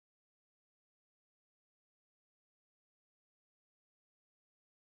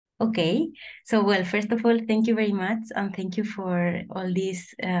Okay, so well, first of all, thank you very much, and thank you for all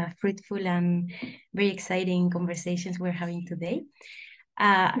these fruitful and very exciting conversations we're having today.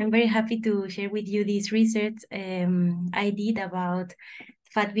 I'm very happy to share with you this research I did about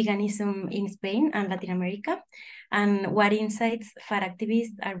fat veganism in Spain and Latin America, and what insights fat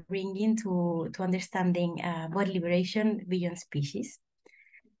activists are bringing to understanding body liberation beyond species.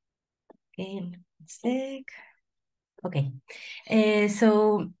 Okay, one sec. Okay,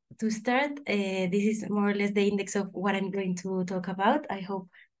 so to start, this is more or less the index of what I'm going to talk about. I hope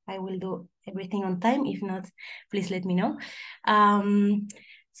I will do everything on time. If not, please let me know.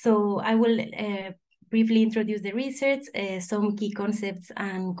 So I will briefly introduce the research, some key concepts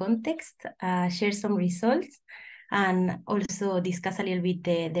and context, share some results, and also discuss a little bit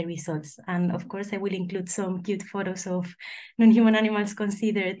the results. And of course, I will include some cute photos of non-human animals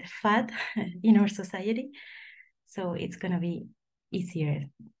considered fat in our society. So it's gonna be easier.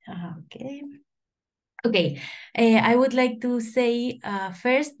 Okay. Okay, I would like to say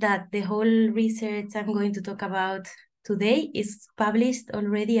first that the whole research I'm going to talk about today is published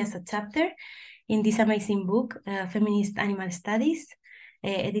already as a chapter in this amazing book, Feminist Animal Studies,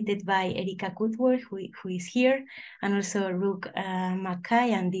 edited by Erika Cutworth, who is here, and also Rook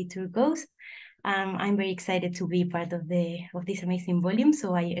Mackay and Dee Turgos. I'm very excited to be part of this amazing volume,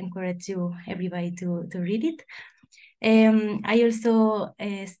 so I encourage you, everybody, to read it. I also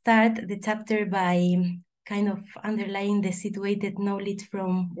start the chapter by kind of underlying the situated knowledge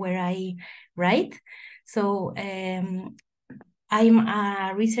from where I write. So I'm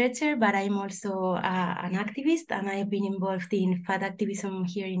a researcher, but I'm also an activist, and I've been involved in fat activism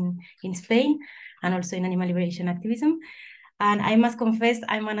here in Spain, and also in animal liberation activism. And I must confess,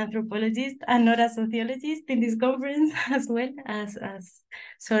 I'm an anthropologist and not a sociologist in this conference, as well as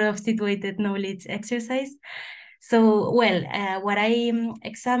sort of situated knowledge exercise. So, well, what I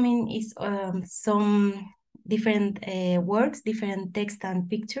examine is some different works, different texts and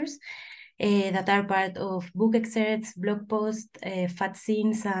pictures that are part of book excerpts, blog posts, fat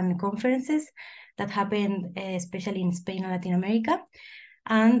scenes, and conferences that happened especially in Spain and Latin America.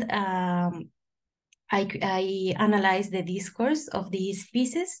 And I analyzed the discourse of these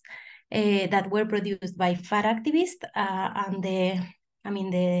pieces that were produced by fat activists, and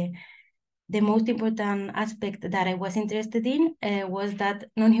the most important aspect that I was interested in was that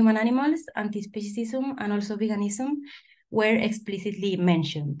non-human animals, anti-speciesism, and also veganism were explicitly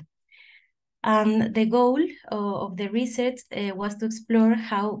mentioned. And the goal of the research was to explore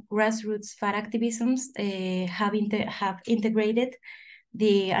how grassroots fat activisms have integrated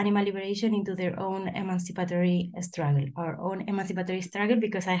the animal liberation into their own emancipatory struggle,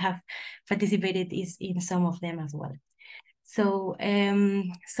 because I have participated in some of them as well. So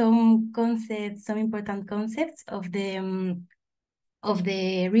some important concepts of the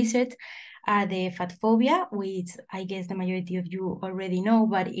research are the fat phobia, which I guess the majority of you already know,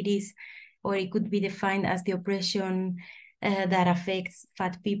 but it is, or it could be defined as the oppression that affects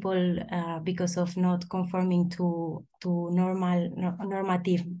fat people because of not conforming to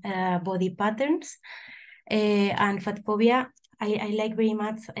normative body patterns. And fat phobia, I like very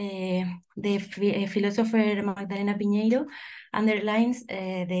much the philosopher Magdalena Piñeiro underlines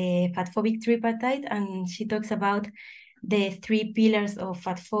the fat phobic tripartite, and she talks about the three pillars of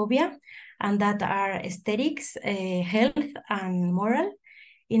fat phobia, and that are aesthetics, health, and moral,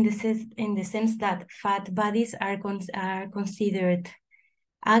 in the sense that fat bodies are considered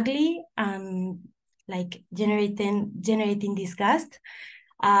ugly and like generating disgust,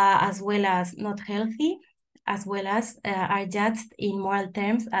 as well as not healthy, as well as are judged in moral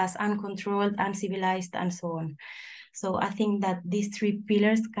terms as uncontrolled, uncivilized, and so on. So I think that these three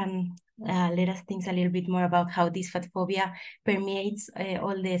pillars can let us think a little bit more about how this fat phobia permeates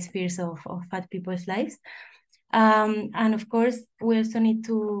all the spheres of fat people's lives. And of course, we also need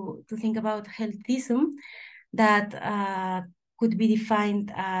to think about healthism, that could be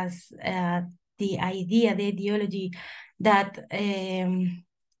defined as the ideology that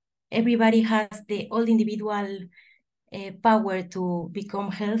everybody has all individual power to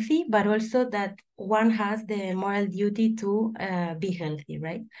become healthy, but also that one has the moral duty to be healthy,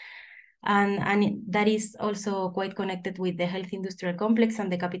 right? And that is also quite connected with the health industrial complex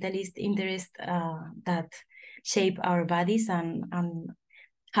and the capitalist interest that shape our bodies and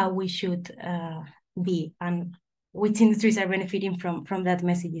how we should be, and which industries are benefiting from that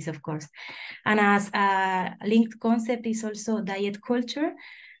messages, of course. And as a linked concept is also diet culture,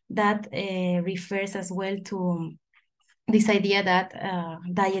 that refers as well to this idea that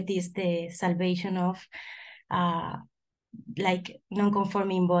diet is the salvation of like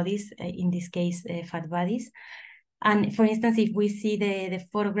non-conforming bodies, in this case, fat bodies. And for instance, if we see the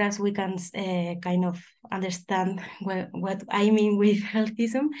photographs, we can kind of understand what I mean with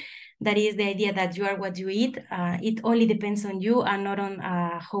healthism. That is the idea that you are what you eat. It only depends on you and not on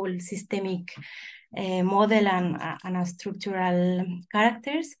a whole systemic model and structural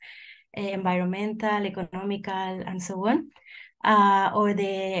characters, environmental, economical, and so on. Or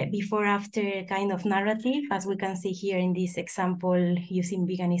the before-after kind of narrative, as we can see here in this example using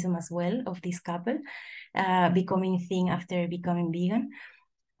veganism as well, of this couple becoming thin after becoming vegan.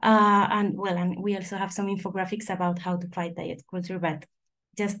 And we also have some infographics about how to fight diet culture, but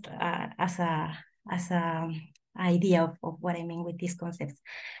just as a idea of what I mean with these concepts.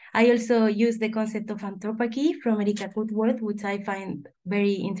 I also use the concept of anthroparchy from Erika Kutworth, which I find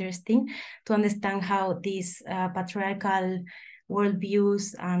very interesting to understand how these patriarchal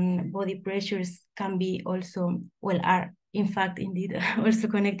worldviews and body pressures can be also, are in fact indeed also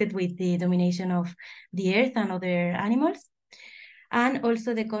connected with the domination of the earth and other animals. And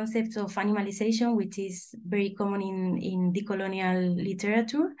also the concept of animalization, which is very common in decolonial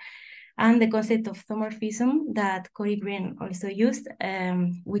literature, and the concept of thomorphism that Corey Green also used,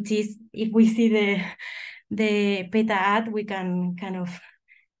 which is, if we see the PETA ad, we can kind of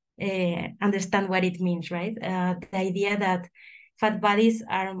understand what it means, right? The idea that fat bodies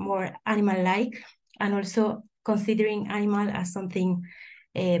are more animal-like, and also considering animal as something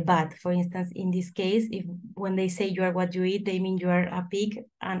bad. For instance, in this case, when they say you are what you eat, they mean you are a pig,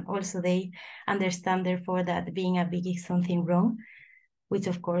 and also they understand therefore that being a pig is something wrong, which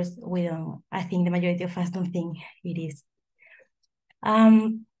of course we don't. I think the majority of us don't think it is.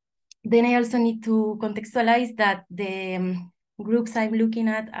 Then I also need to contextualize that the groups I'm looking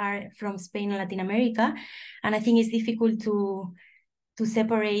at are from Spain and Latin America, and I think it's difficult to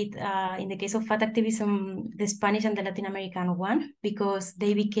separate, in the case of fat activism, the Spanish and the Latin American one, because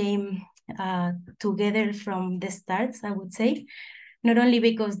they became together from the start, I would say, not only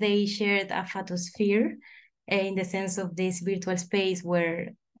because they shared a fatosphere in the sense of this virtual space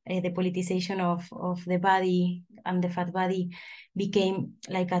where the politicization of the body and the fat body became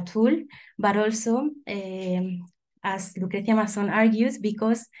like a tool, but also, as Lucrecia Masson argues,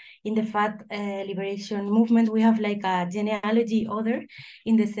 because in the fat liberation movement, we have like a genealogy order,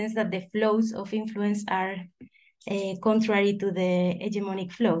 in the sense that the flows of influence are contrary to the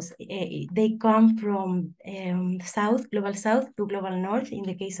hegemonic flows. They come from global south to global north, in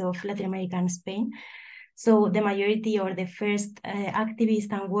the case of Latin America and Spain. So the majority or the first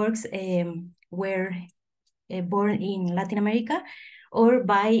activists and works were born in Latin America or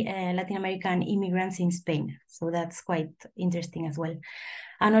by Latin American immigrants in Spain. So that's quite interesting as well.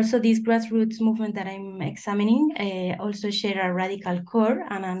 And also this grassroots movement that I'm examining also share a radical core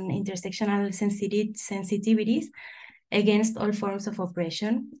and an intersectional sensitivities against all forms of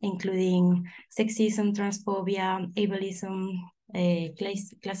oppression, including sexism, transphobia, ableism,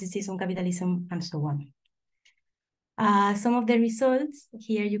 classicism, capitalism, and so on. Some of the results,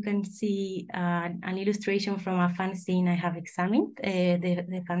 here you can see an illustration from a fanzine I have examined.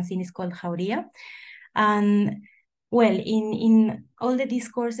 The fanzine is called Jauría. And well, in all the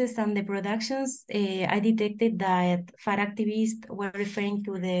discourses and the productions, I detected that fat activists were referring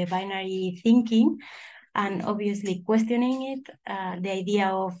to the binary thinking and obviously questioning it, the idea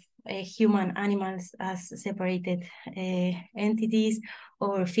of human animals as separated entities,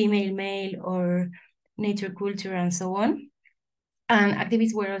 or female, male, or nature, culture, and so on. And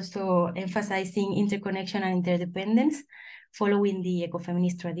activists were also emphasizing interconnection and interdependence, following the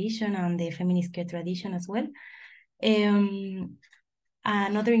ecofeminist tradition and the feminist care tradition as well.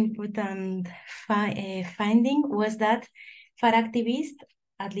 Another important finding was that fat activists,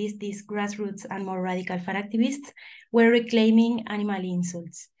 at least these grassroots and more radical fat activists, were reclaiming animal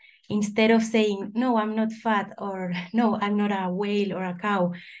insults. Instead of saying, no, I'm not fat, or no, I'm not a whale or a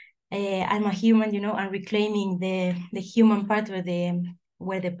cow, I'm a human, and reclaiming the human part where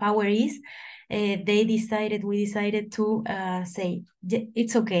the power is, we decided to say,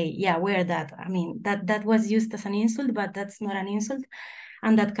 it's okay, yeah, we're that. I mean, that was used as an insult, but that's not an insult.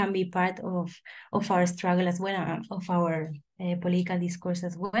 And that can be part of our struggle as well, of our political discourse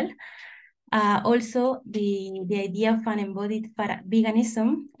as well. Also, the idea of an embodied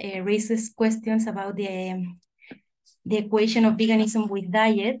veganism raises questions about the equation of veganism with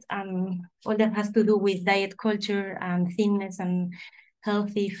diet, and all that has to do with diet culture and thinness and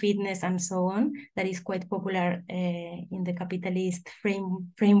healthy fitness and so on, that is quite popular in the capitalist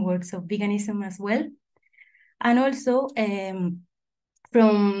frameworks of veganism as well. And also,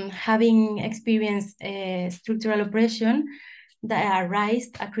 from having experienced structural oppression, that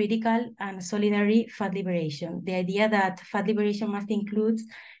raised a critical and solidary fat liberation. The idea that fat liberation must include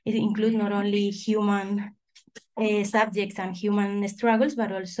not only human subjects and human struggles,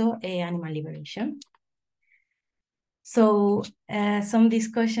 but also animal liberation. So some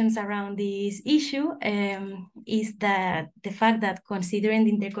discussions around this issue is that the fact that considering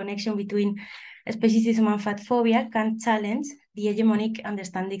the interconnection between speciesism and fat phobia can challenge the hegemonic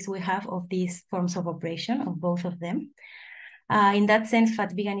understandings we have of these forms of oppression, of both of them. In that sense,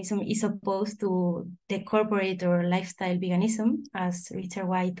 fat veganism is opposed to the corporate or lifestyle veganism, as Richard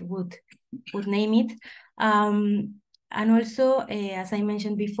White would name it. And also, as I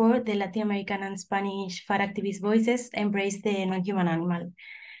mentioned before, the Latin American and Spanish fat activist voices embrace the non-human animal,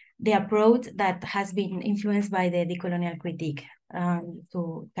 the approach that has been influenced by the decolonial critique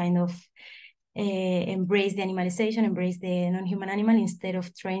to kind of embrace the animalization, embrace the non-human animal, instead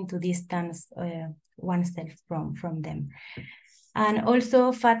of trying to distance oneself from them. And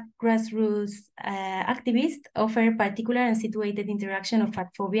also, fat grassroots activists offer particular and situated interaction of fat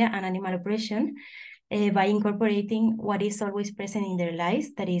phobia and animal oppression by incorporating what is always present in their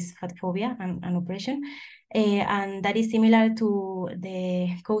lives, that is fat phobia and oppression. And that is similar to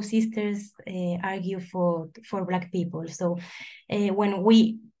the co-sisters argue for Black people. So when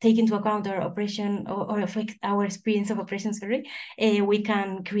we take into account our oppression or our experience of oppression, we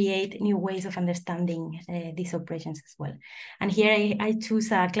can create new ways of understanding these oppressions as well. And here I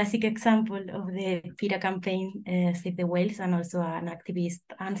choose a classic example of the PETA campaign, Save the Whales, and also an activist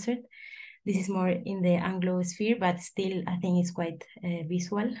answered. This is more in the Anglo sphere, but still I think it's quite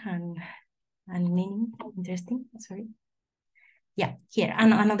visual and interesting. Sorry. Yeah, here.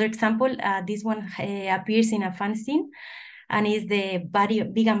 And another example, this one appears in a fanzine, and is the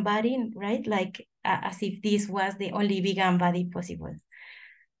vegan body, right? Like as if this was the only vegan body possible.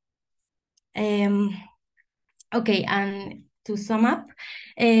 Okay, and to sum up,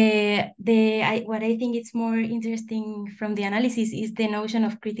 what I think is more interesting from the analysis is the notion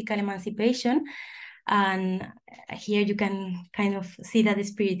of critical emancipation. And here you can kind of see that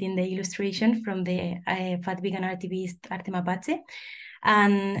spirit in the illustration from the fat vegan activist Arte Mapache.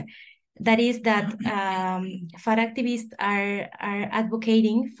 And that is that fat activists are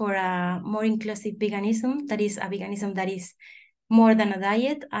advocating for a more inclusive veganism, that is a veganism that is more than a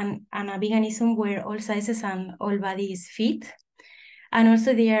diet, and a veganism where all sizes and all bodies fit. And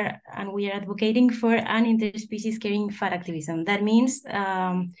also we are advocating for an interspecies caring fat activism. That means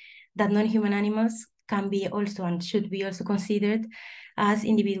that non-human animals can be also and should be also considered as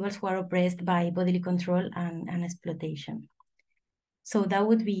individuals who are oppressed by bodily control and exploitation. So that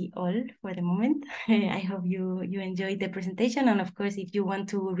would be all for the moment. I hope you enjoyed the presentation. And of course, if you want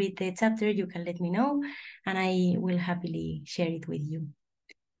to read the chapter, you can let me know, and I will happily share it with you.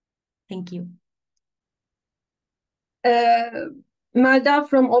 Thank you. Melda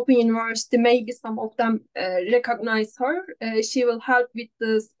from Open University, maybe some of them recognize her. She will help with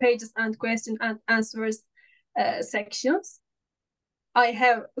the pages and question and answers sections. I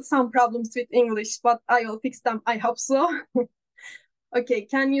have some problems with English, but I will fix them, I hope so. Okay,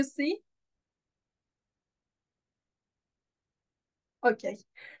 can you see? Okay.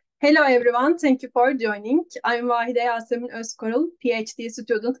 Hello everyone, thank you for joining. I'm Vahide Yasemin Özkorul, PhD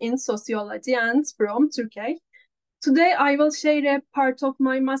student in Sociology and from Turkey. Today I will share a part of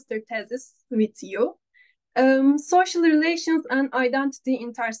my master thesis with you. Social relations and identity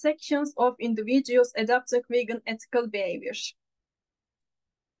intersections of individuals adopting vegan ethical behavior.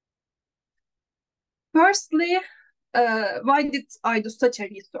 Firstly, why did I do such a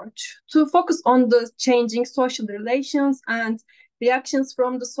research? To focus on the changing social relations and reactions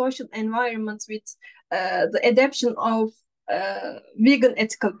from the social environment with the adoption of vegan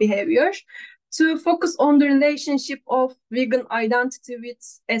ethical behavior, to focus on the relationship of vegan identity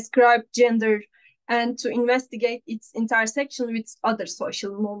with ascribed gender, and to investigate its intersection with other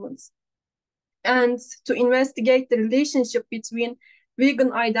social movements, and to investigate the relationship between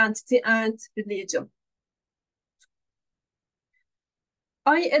vegan identity and religion.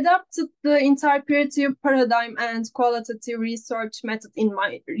 I adapted the interpretive paradigm and qualitative research method in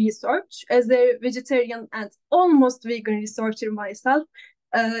my research. As a vegetarian and almost vegan researcher myself,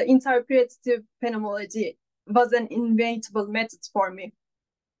 interpretive phenomenology was an inevitable method for me.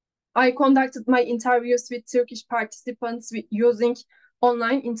 I conducted my interviews with Turkish participants using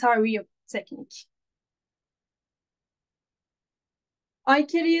online interview technique. I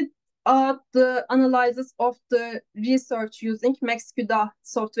carried out the analysis of the research using MaxQDA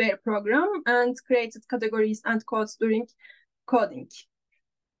software program and created categories and codes during coding.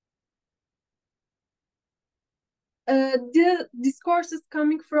 The discourses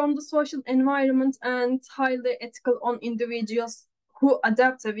coming from the social environment and highly ethical on individuals who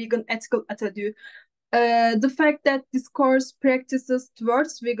adopt a vegan ethical attitude The fact that discourse practices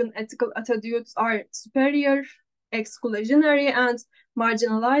towards vegan ethical attitudes are superior, exclusionary, and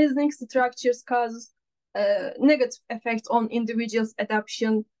marginalizing structures causes negative effect on individuals'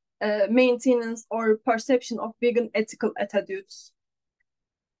 adoption, maintenance, or perception of vegan ethical attitudes.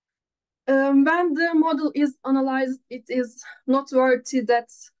 When the model is analyzed, it is noteworthy that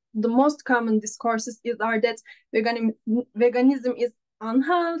the most common discourses are that veganism is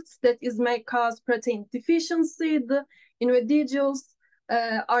unhealthy, that it may cause protein deficiency, the individuals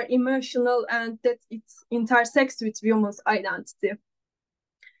are emotional, and that it intersects with women's identity.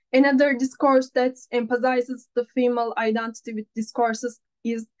 Another discourse that emphasizes the female identity with discourses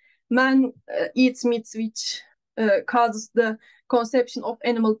is men eat meat, which causes the conception of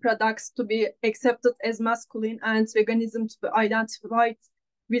animal products to be accepted as masculine and veganism to be identified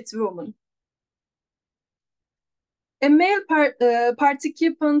with women. A male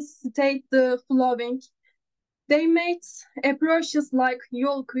participant state the following: they made approaches like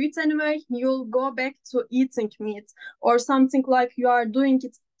 "you'll quit anyway, you'll go back to eating meat," or something like "you are doing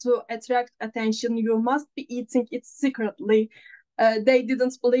it to attract attention, you must be eating it secretly." They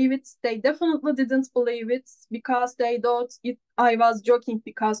didn't believe it. They definitely didn't believe it because they thought I was joking,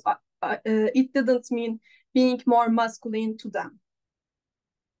 because it didn't mean being more masculine to them.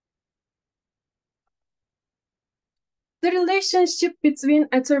 The relationship between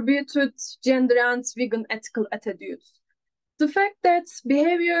attributed gender and vegan ethical attitudes. The fact that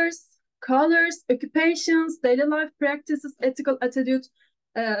behaviors, colors, occupations, daily life practices, ethical attitudes,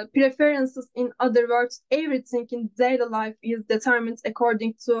 preferences, in other words, everything in daily life is determined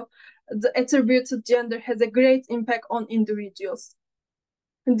according to the attributed gender, has a great impact on individuals.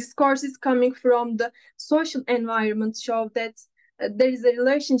 And discourses coming from the social environment show that there is a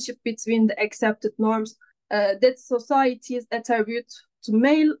relationship between the accepted norms that societies attribute to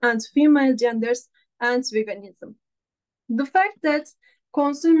male and female genders and veganism. The fact that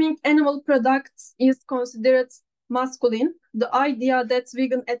consuming animal products is considered masculine, the idea that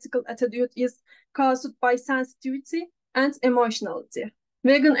vegan ethical attitude is caused by sensitivity and emotionality.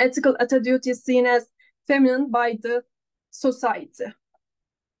 Vegan ethical attitude is seen as feminine by the society.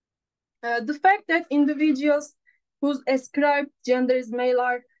 The fact that individuals whose ascribed gender is male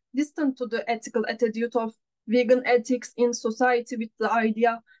are distant to the ethical attitude of vegan ethics in society, with the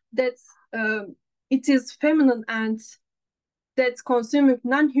idea that it is feminine and that consuming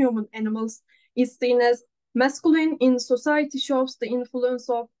non-human animals is seen as masculine in society, shows the influence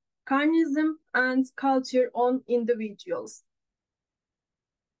of carnism and culture on individuals.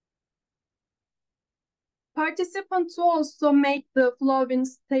 Participants also make the following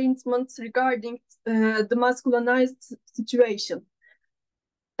statements regarding the masculinized situation.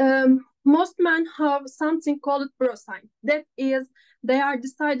 Most men have something called brosine. That is, they are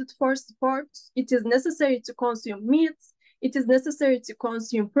decided for sports. It is necessary to consume meats. It is necessary to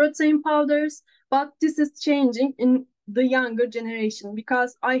consume protein powders, but this is changing in the younger generation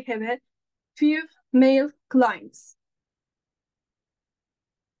because I have a few male clients.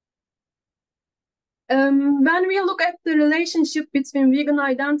 When we look at the relationship between vegan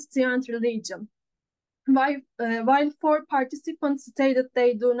identity and religion, while 4 participants stated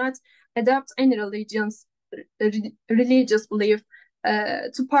they do not adopt any religious belief,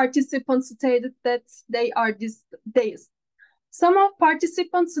 2 participants stated that they are deists. Some of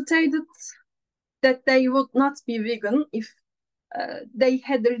participants stated that they would not be vegan if they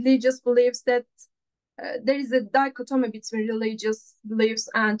had religious beliefs, that there is a dichotomy between religious beliefs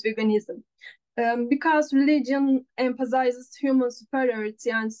and veganism. Because religion emphasizes human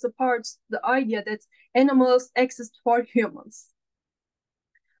superiority and supports the idea that animals exist for humans.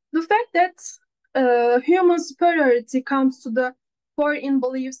 The fact that human superiority comes to the fore in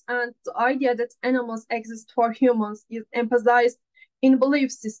beliefs, and the idea that animals exist for humans is emphasized in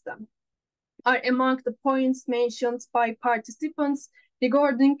belief system, are among the points mentioned by participants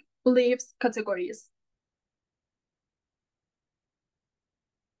regarding beliefs categories.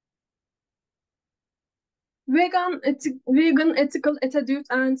 Vegan ethical attitude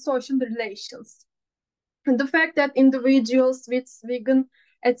and social relations. And the fact that individuals with vegan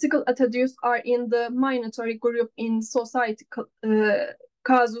ethical attitudes are in the minority group in society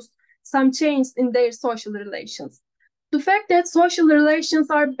causes some change in their social relations. The fact that social relations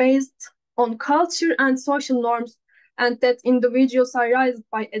are based on culture and social norms, and that individuals are raised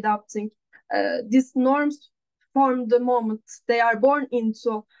by adopting these norms from the moment they are born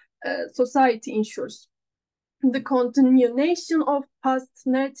into society, ensures the continuation of past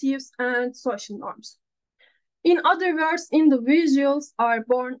narratives and social norms. In other words, individuals are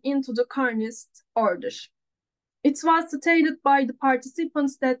born into the carnist order. It was stated by the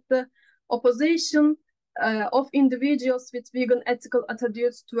participants that the opposition of individuals with vegan ethical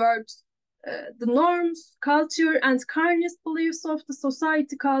attitudes towards the norms, culture, and kindness beliefs of the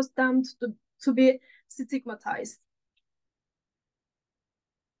society caused them to be stigmatized.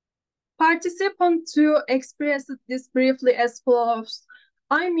 Participants who expressed this briefly as follows: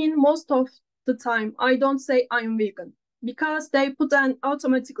 I mean, most of the time, I don't say I'm vegan, because they put an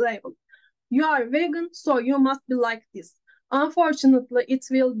automatic label. You are vegan, so you must be like this. Unfortunately, it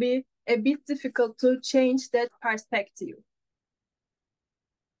will be a bit difficult to change that perspective.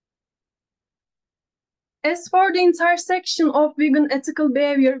 As for the intersection of vegan ethical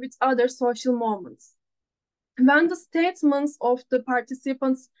behavior with other social movements, when the statements of the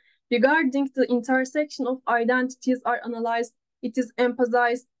participants regarding the intersection of identities are analyzed, it is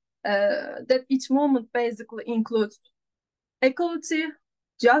emphasized that each movement basically includes equality,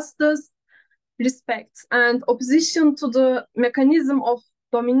 justice, respect, and opposition to the mechanism of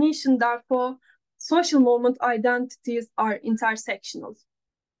domination. Therefore, social movement identities are intersectional.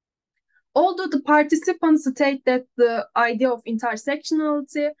 Although the participants state that the idea of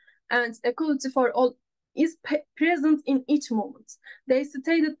intersectionality and equality for all is present in each movement, they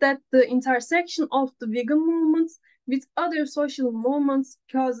stated that the intersection of the vegan movement with other social movements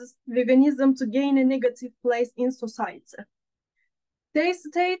causes veganism to gain a negative place in society. They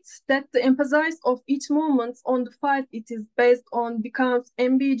state that the emphasis of each movement on the fight it is based on becomes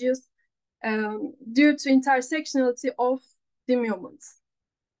ambiguous due to intersectionality of the movements.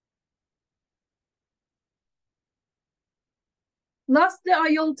 Lastly,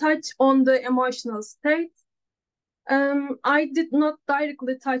 I will touch on the emotional state. I did not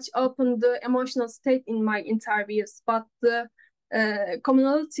directly touch upon the emotional state in my interviews, but the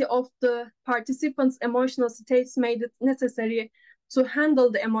commonality of the participants' emotional states made it necessary to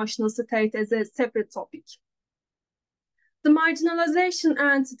handle the emotional state as a separate topic. The marginalization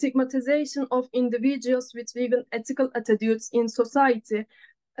and stigmatization of individuals with vegan ethical attitudes in society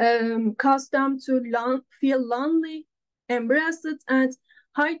caused them to feel lonely, embrace it, and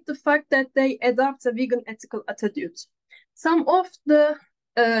hide the fact that they adopt a vegan ethical attitude. Some of the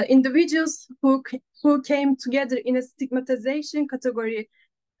individuals who came together in a stigmatization category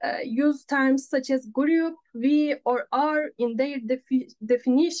use terms such as group, we, or our in their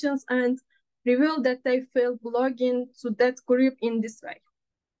definitions and reveal that they feel belonging to that group in this way.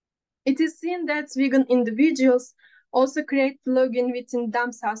 It is seen that vegan individuals also create belonging within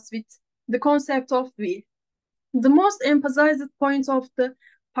themselves with the concept of we. The most emphasized point of the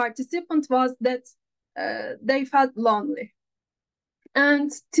participant was that they felt lonely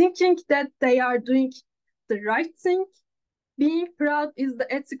and thinking that they are doing the right thing. Being proud is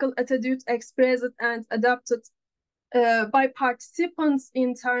the ethical attitude expressed and adopted by participants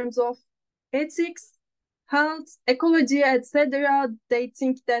in terms of ethics, health, ecology, etc. They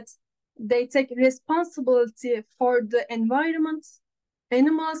think that they take responsibility for the environment,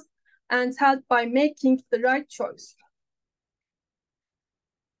 animals, and health by making the right choice.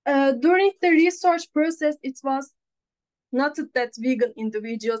 During the research process, it was noted that vegan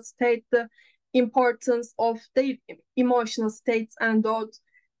individuals state the importance of their emotional states and thought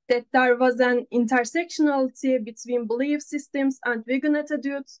that there was an intersectionality between belief systems and vegan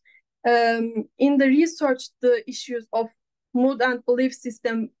attitudes. In the research, the issues of mood and belief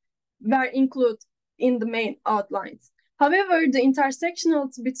system were included in the main outlines. However, the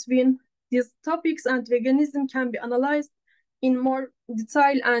intersectionality between these topics and veganism can be analyzed in more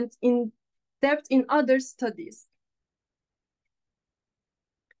detail and in depth in other studies.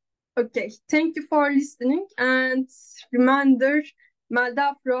 Okay, thank you for listening, and reminder,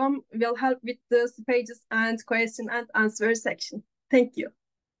 Melda will help with the pages and question and answer section. Thank you.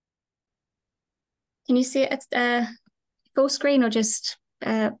 Can you see it at full screen or just,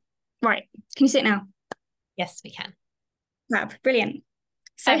 right, can you see it now? Yes, we can. Fab, brilliant.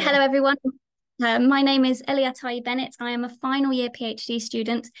 So hello everyone. My name is Ellie Atayee Bennett. I am a final year PhD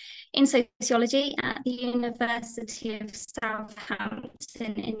student in sociology at the University of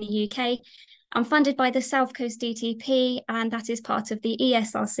Southampton in the UK. I'm funded by the South Coast DTP, and that is part of the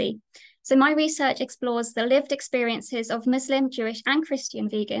ESRC. So my research explores the lived experiences of Muslim, Jewish and Christian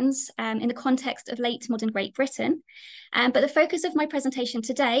vegans in the context of late modern Great Britain. But the focus of my presentation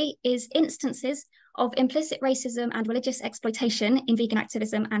today is instances of implicit racism and religious exploitation in vegan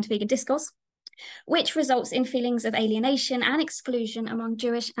activism and vegan discourse, which results in feelings of alienation and exclusion among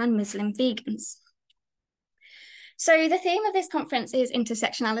Jewish and Muslim vegans. So the theme of this conference is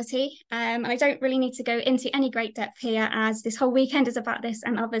intersectionality. And I don't really need to go into any great depth here, as this whole weekend is about this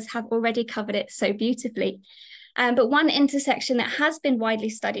and others have already covered it so beautifully. But one intersection that has been widely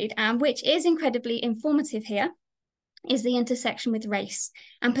studied and which is incredibly informative here is the intersection with race,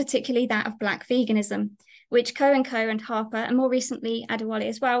 and particularly that of Black veganism, which Co and Harper, and more recently Adewale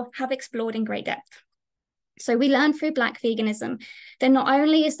as well, have explored in great depth. So we learned through Black veganism that not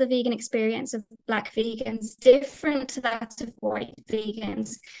only is the vegan experience of Black vegans different to that of white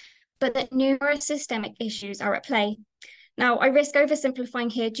vegans, but that numerous systemic issues are at play. Now, I risk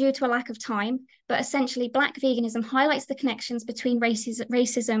oversimplifying here due to a lack of time, but essentially Black veganism highlights the connections between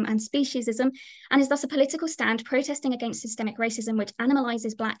racism and speciesism, and is thus a political stand protesting against systemic racism which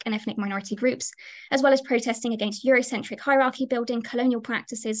animalizes Black and ethnic minority groups, as well as protesting against Eurocentric hierarchy building, colonial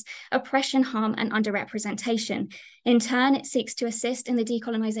practices, oppression, harm, and underrepresentation. In turn, it seeks to assist in the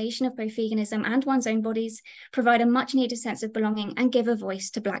decolonization of both veganism and one's own bodies, provide a much needed sense of belonging, and give a voice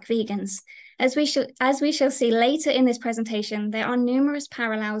to Black vegans. As we shall see later in this presentation, there are numerous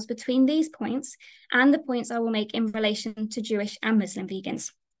parallels between these points and the points I will make in relation to Jewish and Muslim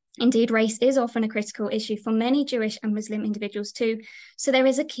vegans. Indeed, race is often a critical issue for many Jewish and Muslim individuals too, so there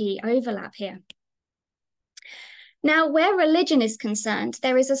is a key overlap here. Now, where religion is concerned,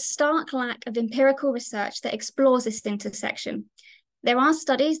 there is a stark lack of empirical research that explores this intersection. There are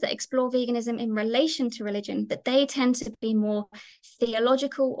studies that explore veganism in relation to religion, but they tend to be more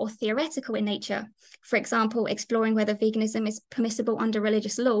theological or theoretical in nature. For example, exploring whether veganism is permissible under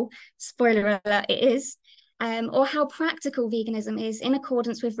religious law, spoiler alert, it is, or how practical veganism is in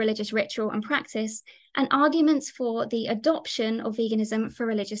accordance with religious ritual and practice, and arguments for the adoption of veganism for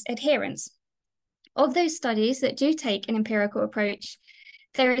religious adherence. Of those studies that do take an empirical approach,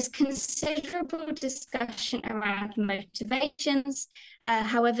 there is considerable discussion around motivations.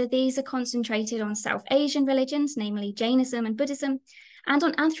 However, these are concentrated on South Asian religions, namely Jainism and Buddhism, and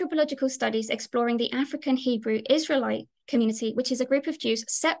on anthropological studies exploring the African Hebrew Israelite community, which is a group of Jews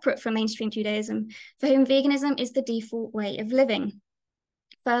separate from mainstream Judaism, for whom veganism is the default way of living.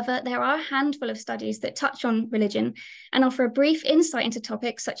 Further, there are a handful of studies that touch on religion and offer a brief insight into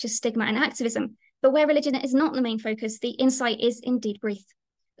topics such as stigma and activism, but where religion is not the main focus, the insight is indeed brief.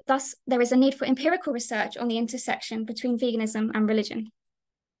 Thus, there is a need for empirical research on the intersection between veganism and religion.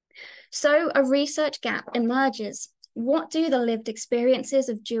 So a research gap emerges. What do the lived experiences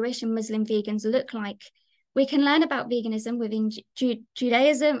of Jewish and Muslim vegans look like? We can learn about veganism within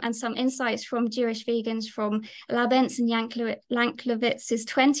Judaism and some insights from Jewish vegans from Labentz and Yanklowicz's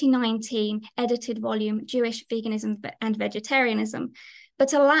 2019 edited volume, Jewish Veganism and Vegetarianism,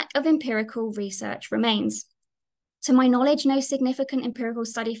 but a lack of empirical research remains. To my knowledge, no significant empirical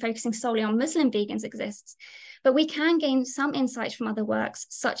study focusing solely on Muslim vegans exists, but we can gain some insights from other works,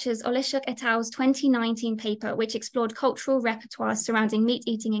 such as Oleshuk et al.'s 2019 paper, which explored cultural repertoires surrounding meat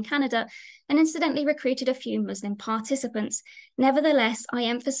eating in Canada and incidentally recruited a few Muslim participants. Nevertheless, I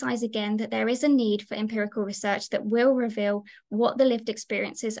emphasize again that there is a need for empirical research that will reveal what the lived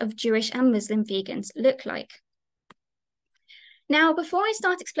experiences of Jewish and Muslim vegans look like. Now, before I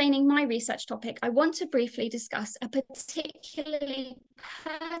start explaining my research topic, I want to briefly discuss a particularly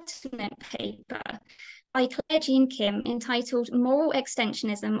pertinent paper by Claire Jean Kim entitled Moral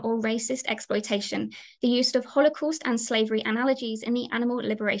Extensionism or Racist Exploitation, the Use of Holocaust and Slavery Analogies in the Animal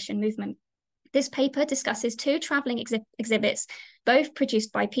Liberation Movement. This paper discusses two travelling exhibits, both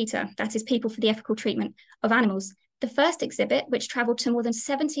produced by PETA, that is People for the Ethical Treatment of Animals. The first exhibit, which travelled to more than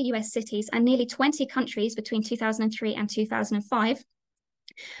 70 US cities and nearly 20 countries between 2003 and 2005,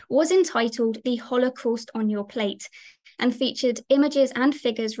 was entitled The Holocaust on Your Plate and featured images and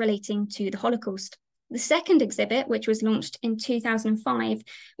figures relating to the Holocaust. The second exhibit, which was launched in 2005,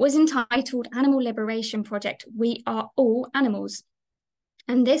 was entitled Animal Liberation Project, We Are All Animals,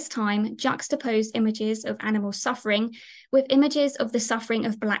 and this time juxtaposed images of animal suffering with images of the suffering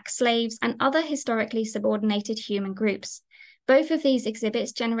of Black slaves and other historically subordinated human groups. Both of these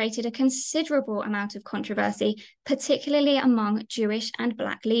exhibits generated a considerable amount of controversy, particularly among Jewish and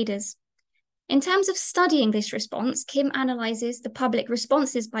Black leaders. In terms of studying this response, Kim analyzes the public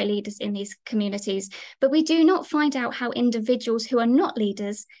responses by leaders in these communities, but we do not find out how individuals who are not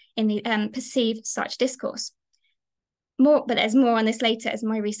leaders in the perceive such discourse. But there's more on this later, as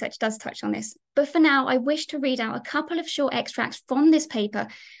my research does touch on this. But for now, I wish to read out a couple of short extracts from this paper,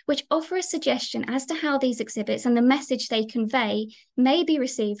 which offer a suggestion as to how these exhibits and the message they convey may be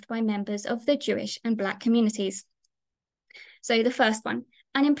received by members of the Jewish and Black communities. So the first one,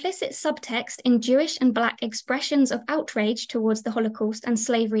 an implicit subtext in Jewish and Black expressions of outrage towards the Holocaust and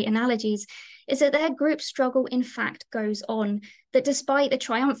slavery analogies is that their group struggle in fact goes on, that despite the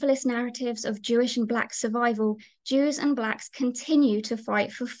triumphalist narratives of Jewish and Black survival, Jews and Blacks continue to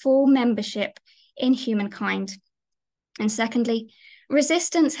fight for full membership in humankind. And secondly,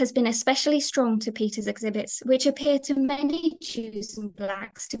 Resistance has been especially strong to Peter's exhibits, which appear to many Jews and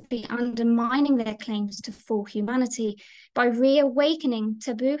Blacks to be undermining their claims to full humanity by reawakening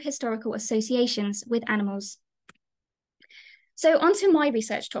taboo historical associations with animals. So onto my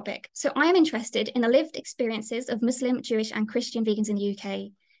research topic. So I am interested in the lived experiences of Muslim, Jewish, and Christian vegans in the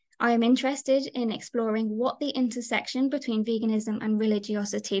UK. I am interested in exploring what the intersection between veganism and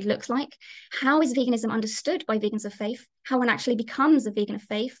religiosity looks like. How is veganism understood by vegans of faith? How one actually becomes a vegan of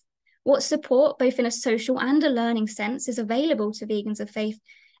faith? What support, both in a social and a learning sense, is available to vegans of faith?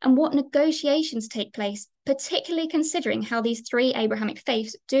 And what negotiations take place, particularly considering how these three Abrahamic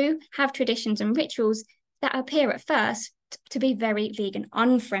faiths do have traditions and rituals that appear at first to be very vegan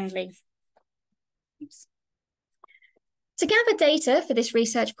unfriendly. Oops. To gather data for this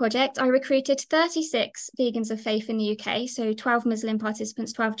research project, I recruited 36 vegans of faith in the UK, so 12 Muslim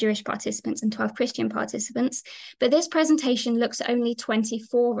participants, 12 Jewish participants, and 12 Christian participants. But this presentation looks at only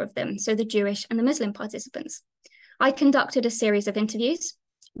 24 of them, so the Jewish and the Muslim participants. I conducted a series of interviews,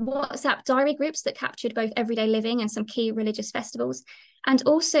 WhatsApp diary groups that captured both everyday living and some key religious festivals, and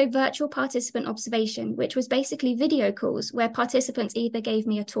also virtual participant observation, which was basically video calls where participants either gave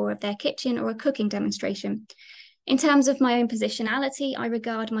me a tour of their kitchen or a cooking demonstration. In terms of my own positionality, I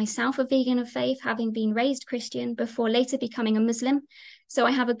regard myself a vegan of faith, having been raised Christian before later becoming a Muslim, so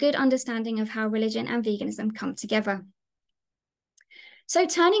I have a good understanding of how religion and veganism come together. So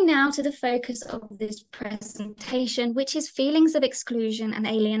turning now to the focus of this presentation, which is feelings of exclusion and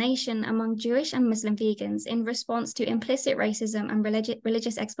alienation among Jewish and Muslim vegans in response to implicit racism and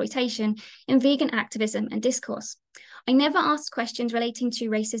religious exploitation in vegan activism and discourse. I never asked questions relating to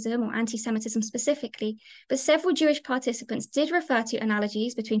racism or anti-Semitism specifically, but several Jewish participants did refer to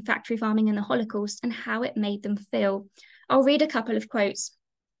analogies between factory farming and the Holocaust and how it made them feel. I'll read a couple of quotes.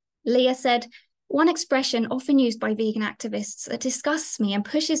 Leah said, "One expression often used by vegan activists that disgusts me and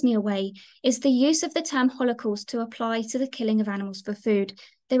pushes me away is the use of the term Holocaust to apply to the killing of animals for food.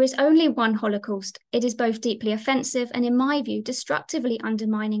 There is only one Holocaust. It is both deeply offensive and, in my view, destructively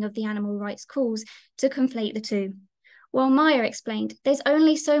undermining of the animal rights cause to conflate the two." While Maya explained, there's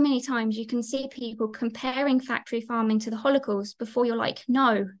only so many times you can see people comparing factory farming to the Holocaust before you're like,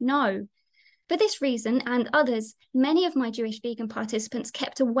 no, no. For this reason and others, many of my Jewish vegan participants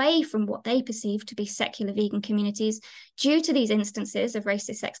kept away from what they perceived to be secular vegan communities due to these instances of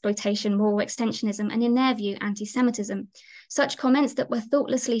racist exploitation, moral extensionism, and in their view, anti-Semitism. Such comments that were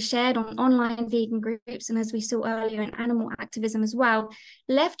thoughtlessly shared on online vegan groups, and as we saw earlier in animal activism as well,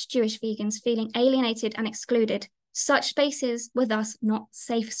 left Jewish vegans feeling alienated and excluded. Such spaces were thus not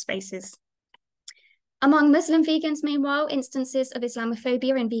safe spaces. Among Muslim vegans, meanwhile, instances of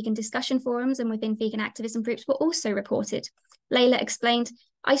Islamophobia in vegan discussion forums and within vegan activism groups were also reported. Layla explained,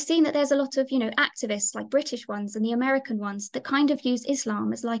 "I've seen that there's a lot of, activists like British ones and the American ones that kind of use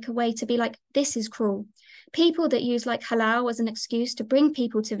Islam as like a way to be like, this is cruel. People that use like halal as an excuse to bring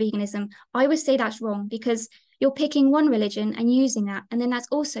people to veganism, I would say that's wrong because you're picking one religion and using that, and then that's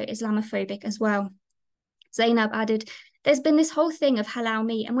also Islamophobic as well." Zainab added, "There's been this whole thing of halal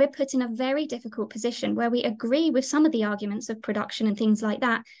meat, and we're put in a very difficult position where we agree with some of the arguments of production and things like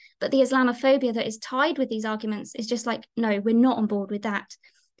that, but the Islamophobia that is tied with these arguments is just like, no, we're not on board with that."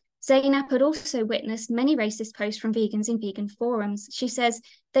 Zainab had also witnessed many racist posts from vegans in vegan forums. She says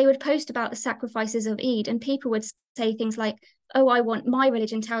they would post about the sacrifices of Eid, and people would say things like, "Oh, my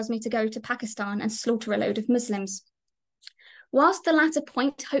religion tells me to go to Pakistan and slaughter a load of Muslims." Whilst the latter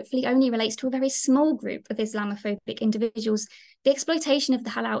point hopefully only relates to a very small group of Islamophobic individuals, the exploitation of the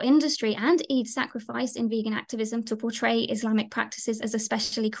halal industry and Eid sacrifice in vegan activism to portray Islamic practices as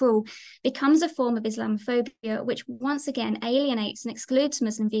especially cruel becomes a form of Islamophobia, which once again alienates and excludes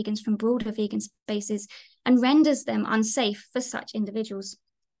Muslim vegans from broader vegan spaces and renders them unsafe for such individuals.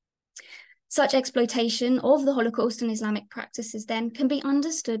 Such exploitation of the Holocaust and Islamic practices then can be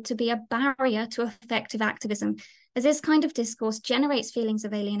understood to be a barrier to effective activism, as this kind of discourse generates feelings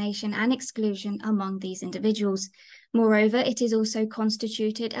of alienation and exclusion among these individuals. Moreover, it is also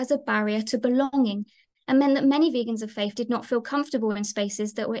constituted as a barrier to belonging and meant that many vegans of faith did not feel comfortable in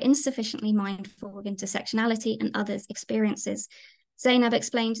spaces that were insufficiently mindful of intersectionality and others' experiences. Zainab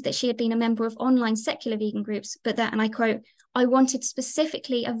explained that she had been a member of online secular vegan groups, but that, and I quote, "I wanted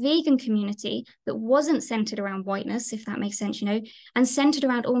specifically a vegan community that wasn't centered around whiteness, if that makes sense, and centered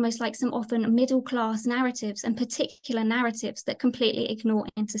around almost like some often middle-class narratives and particular narratives that completely ignore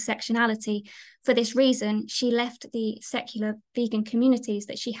intersectionality. For this reason, she left the secular vegan communities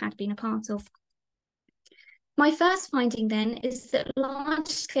that she had been a part of." My first finding then is that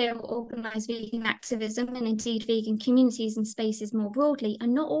large-scale organised vegan activism and indeed vegan communities and spaces more broadly are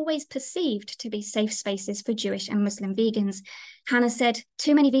not always perceived to be safe spaces for Jewish and Muslim vegans. Hannah said,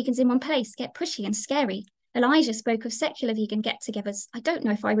 too many vegans in one place get pushy and scary. Elijah spoke of secular vegan get-togethers. I don't know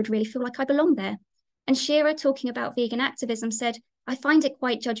if I would really feel like I belong there. And Shira, talking about vegan activism, said, I find it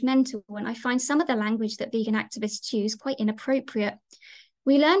quite judgmental and I find some of the language that vegan activists use quite inappropriate.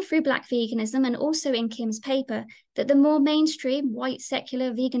 We learned through Black veganism and also in Kim's paper that the more mainstream white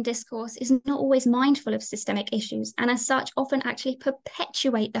secular vegan discourse is not always mindful of systemic issues and as such often actually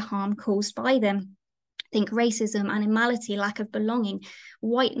perpetuate the harm caused by them. Think racism, animality, lack of belonging,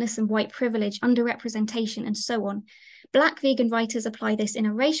 whiteness and white privilege, underrepresentation, and so on. Black vegan writers apply this in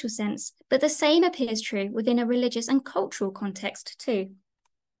a racial sense, but the same appears true within a religious and cultural context too.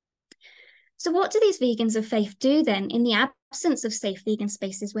 So what do these vegans of faith do then in the absence of safe vegan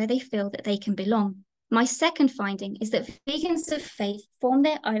spaces where they feel that they can belong? My second finding is that vegans of faith form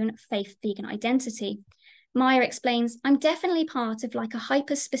their own faith vegan identity. Maya explains, I'm definitely part of like a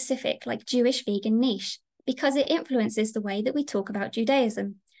hyper-specific, like Jewish vegan niche, because it influences the way that we talk about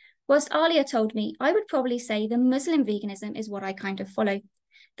Judaism. Whilst Alia told me, I would probably say the Muslim veganism is what I kind of follow.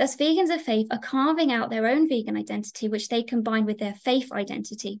 Thus, vegans of faith are carving out their own vegan identity, which they combine with their faith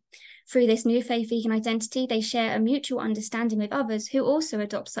identity. Through this new faith vegan identity, they share a mutual understanding with others who also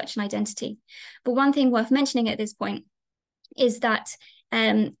adopt such an identity. But one thing worth mentioning at this point is that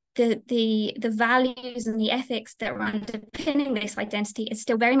the values and the ethics that are underpinning this identity is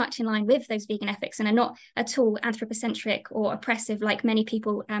still very much in line with those vegan ethics and are not at all anthropocentric or oppressive like many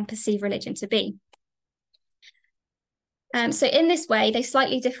people perceive religion to be. So in this way, they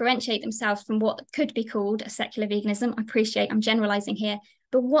slightly differentiate themselves from what could be called a secular veganism. I appreciate I'm generalizing here,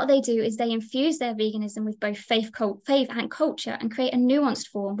 but what they do is they infuse their veganism with both faith and culture and create a nuanced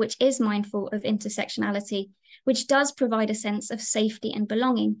form which is mindful of intersectionality, which does provide a sense of safety and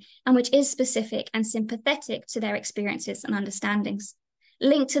belonging, and which is specific and sympathetic to their experiences and understandings.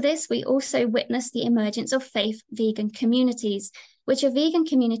 Linked to this, we also witness the emergence of faith vegan communities, which are vegan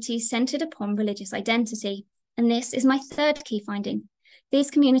communities centered upon religious identity. And this is my third key finding.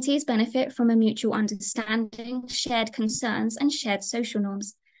 These communities benefit from a mutual understanding, shared concerns, and shared social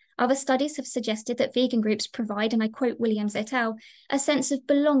norms. Other studies have suggested that vegan groups provide, and I quote Williams et al., a sense of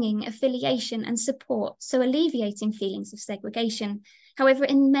belonging, affiliation, and support, so alleviating feelings of segregation. However,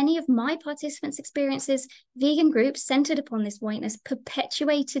 in many of my participants' experiences, vegan groups centered upon this whiteness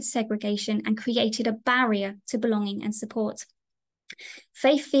perpetuated segregation and created a barrier to belonging and support.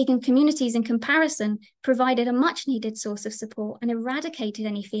 Faith vegan communities, in comparison, provided a much-needed source of support and eradicated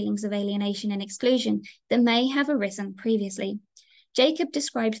any feelings of alienation and exclusion that may have arisen previously. Jacob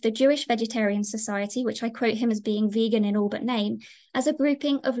described the Jewish Vegetarian Society, which I quote him as being vegan in all but name, as a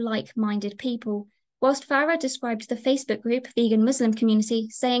grouping of like-minded people, whilst Farah described the Facebook group Vegan Muslim Community,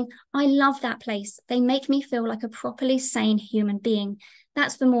 saying, I love that place. They make me feel like a properly sane human being.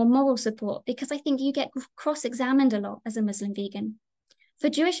 That's for more moral support, because I think you get cross-examined a lot as a Muslim vegan. For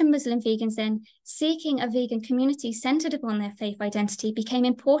Jewish and Muslim vegans then, seeking a vegan community centered upon their faith identity became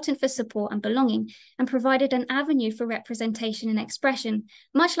important for support and belonging and provided an avenue for representation and expression,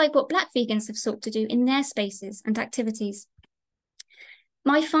 much like what Black vegans have sought to do in their spaces and activities.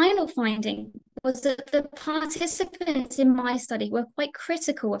 My final finding was that the participants in my study were quite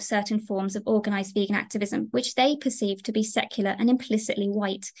critical of certain forms of organised vegan activism, which they perceived to be secular and implicitly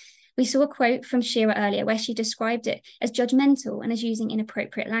white. We saw a quote from Shira earlier where she described it as judgmental and as using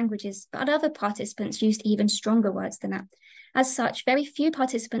inappropriate languages, but other participants used even stronger words than that. As such, very few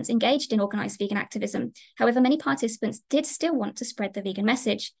participants engaged in organised vegan activism. However, many participants did still want to spread the vegan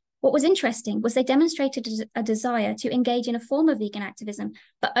message. What was interesting was they demonstrated a desire to engage in a form of vegan activism,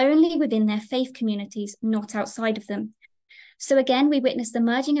 but only within their faith communities, not outside of them. So again, we witnessed the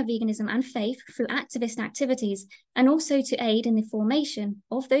merging of veganism and faith through activist activities, and also to aid in the formation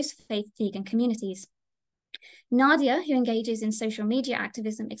of those faith vegan communities. Nadia, who engages in social media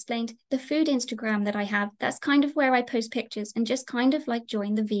activism, explained, the food Instagram that I have, that's kind of where I post pictures and just kind of like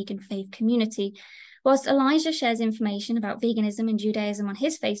join the vegan faith community. Whilst Elijah shares information about veganism and Judaism on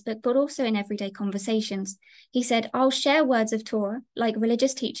his Facebook, but also in everyday conversations. He said, I'll share words of Torah, like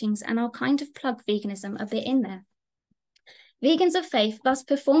religious teachings, and I'll kind of plug veganism a bit in there. Vegans of faith thus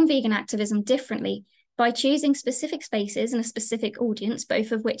perform vegan activism differently by choosing specific spaces and a specific audience,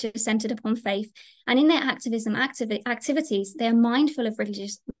 both of which are centered upon faith, and in their activism activities, they are mindful of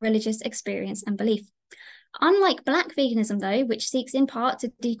religious experience and belief. Unlike Black veganism, though, which seeks in part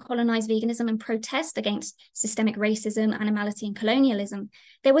to decolonize veganism and protest against systemic racism, animality, and colonialism,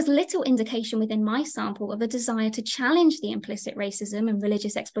 there was little indication within my sample of a desire to challenge the implicit racism and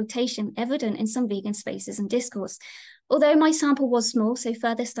religious exploitation evident in some vegan spaces and discourse, although my sample was small, so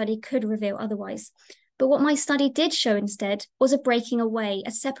further study could reveal otherwise. But what my study did show instead was a breaking away,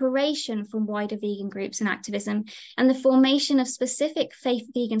 a separation from wider vegan groups and activism, and the formation of specific faith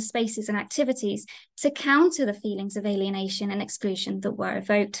vegan spaces and activities to counter the feelings of alienation and exclusion that were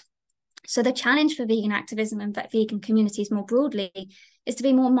evoked. So the challenge for vegan activism and vegan communities more broadly is to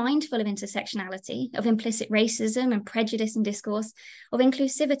be more mindful of intersectionality, of implicit racism and prejudice in discourse, of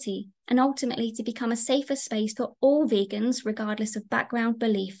inclusivity, and ultimately to become a safer space for all vegans, regardless of background,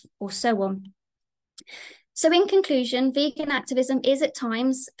 belief, or so on. So in conclusion, vegan activism is at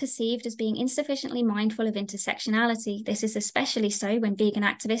times perceived as being insufficiently mindful of intersectionality. This is especially so when vegan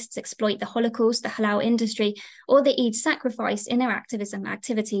activists exploit the Holocaust, the halal industry, or the Eid sacrifice in their activism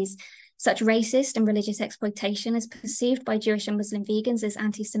activities. Such racist and religious exploitation is perceived by Jewish and Muslim vegans as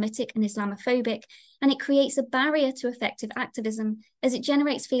anti-Semitic and Islamophobic, and it creates a barrier to effective activism as it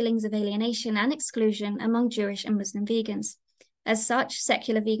generates feelings of alienation and exclusion among Jewish and Muslim vegans. As such,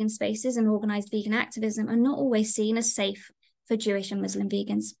 secular vegan spaces and organised vegan activism are not always seen as safe for Jewish and Muslim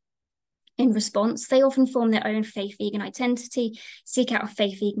vegans. In response, they often form their own faith vegan identity, seek out a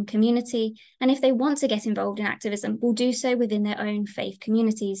faith vegan community, and if they want to get involved in activism, will do so within their own faith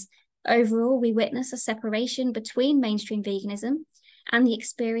communities. Overall, we witness a separation between mainstream veganism and the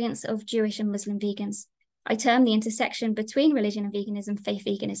experience of Jewish and Muslim vegans. I term the intersection between religion and veganism faith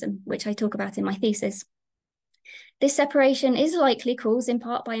veganism, which I talk about in my thesis. This separation is likely caused in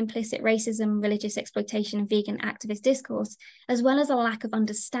part by implicit racism, religious exploitation, and vegan activist discourse, as well as a lack of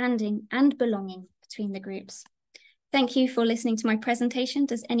understanding and belonging between the groups. Thank you for listening to my presentation.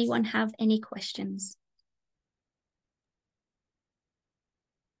 Does anyone have any questions?